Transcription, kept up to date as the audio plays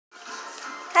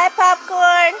Hi,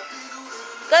 Popcorn.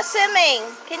 Go swimming.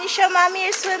 Can you show Mommy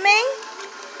you're swimming?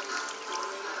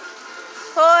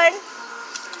 Corn.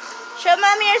 Show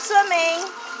Mommy you're swimming.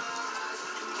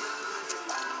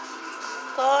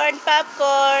 Corn,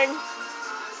 Popcorn.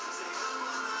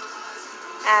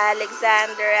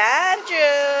 Alexander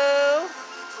Andrew.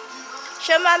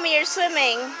 Show Mommy you're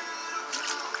swimming.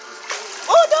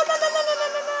 Oh, no.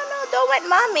 Don't wet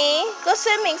Mommy. Go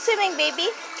swimming, baby.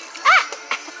 Ah!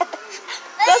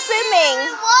 Go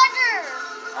swimming. Water.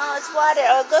 Oh, it's water.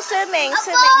 Oh, go swimming, A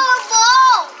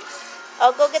ball.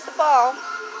 Oh, go get the ball.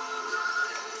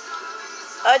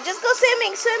 Oh, just go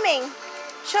swimming.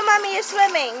 Show Mommy you're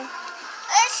swimming.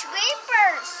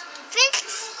 Sweepers.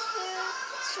 Fix.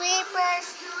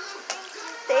 Sweepers.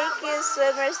 Thank you,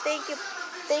 swimmers. Thank you.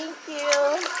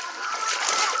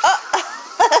 Oh.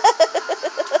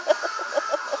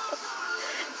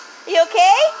 You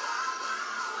okay?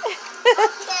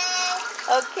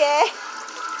 Okay.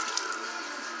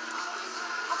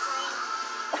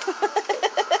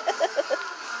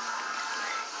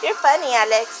 You're funny,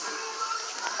 Alex.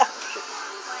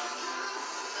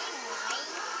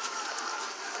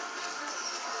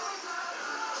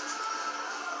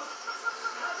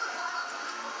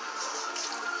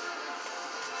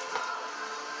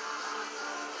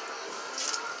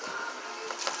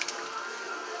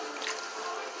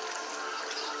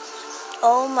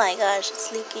 Oh my gosh,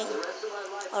 it's leaking.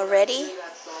 Already?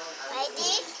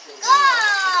 Ready? Go!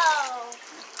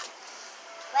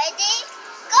 Ready?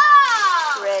 Go!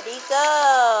 Ready,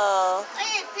 go.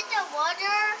 Wait, put the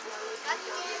water.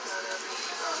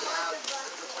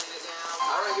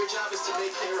 Alright, your job is to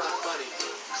make K-Rock funny.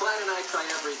 Clan and I try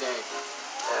every day.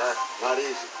 Not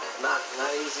easy. Not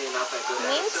easy enough, I could.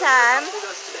 Meantime.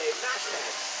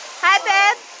 Hi,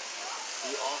 babe.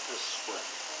 The office split.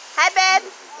 Hi, babe.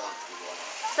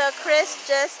 So Chris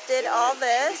just did all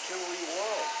this.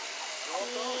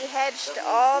 He hedged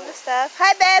all the stuff.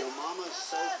 Hi, babe.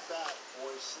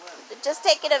 Just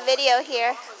taking a video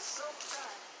here.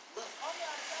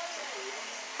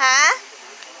 Huh?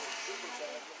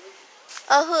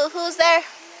 Oh, who's there?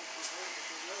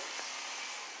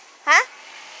 Huh?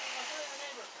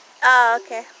 Oh,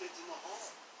 okay.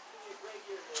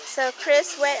 So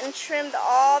Chris went and trimmed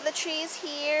all the trees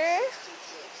here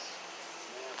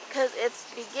because it's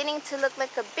beginning to look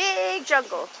like a big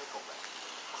jungle.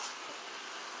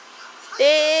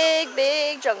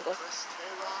 Big jungle.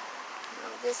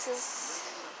 This is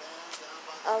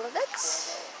all of it.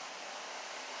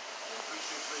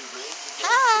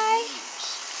 Hi.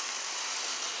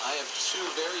 I have two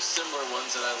very similar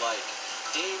ones that I like.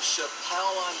 Dave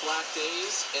Chappelle on black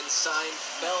days and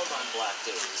Seinfeld on black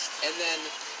days. And then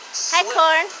Hi,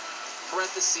 Corn.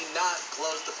 Parenthesis not,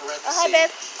 close the parenthesis. Oh, hi, babe.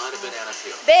 On a banana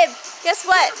peel. Babe, guess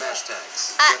what?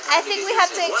 Hashtags. I think we have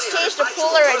to exchange the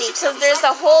pool already because there's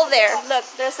a hole there. Look,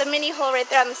 there's a mini hole right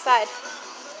there on the side.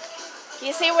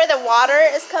 You see where the water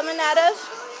is coming out of?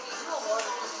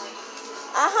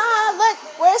 Look,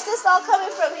 where's this all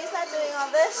coming from? He's not doing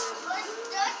all this.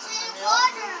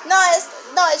 No,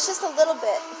 it's just a little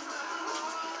bit.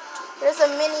 There's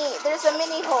a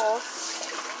mini hole.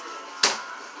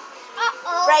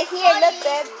 Right here, look,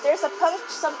 babe. There's a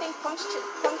something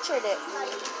punctured it.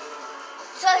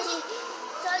 Sorry.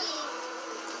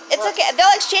 It's okay.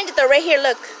 They'll exchange it though. Right here,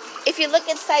 look. If you look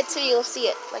inside too, you'll see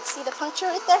it. Like, see the puncture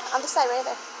right there on the side, right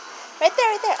there. Right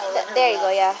there. There you go.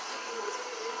 Yeah.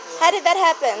 How did that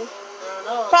happen?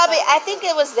 Probably, I think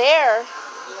it was there.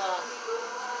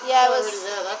 Yeah, it was.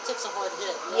 That takes a hard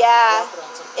hit. Yeah,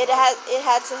 it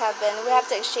had to have been. We have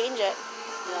to exchange it.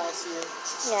 Yeah, I see it.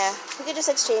 Yeah, we could just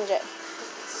exchange it.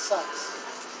 Sucks.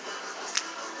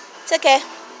 It's okay.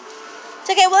 It's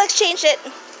okay. We'll exchange it.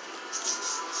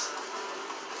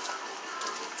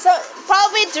 So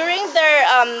probably during their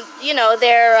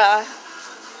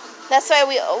that's why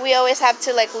we always have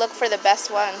to like look for the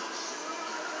best one.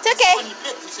 It's okay. This one you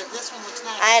picked, you said this one looks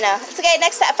nice. I know. It's okay.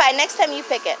 Next time, fine. Next time you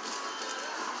pick it.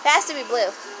 It has to be blue.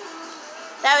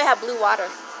 That way we have blue water.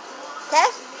 Okay?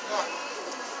 Yeah.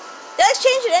 They'll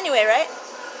exchange it anyway, right?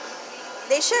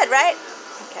 They should, right?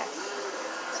 Okay.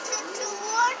 Put the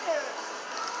water.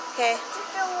 Okay. Put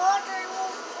the water.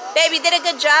 Babe, you did a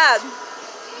good job.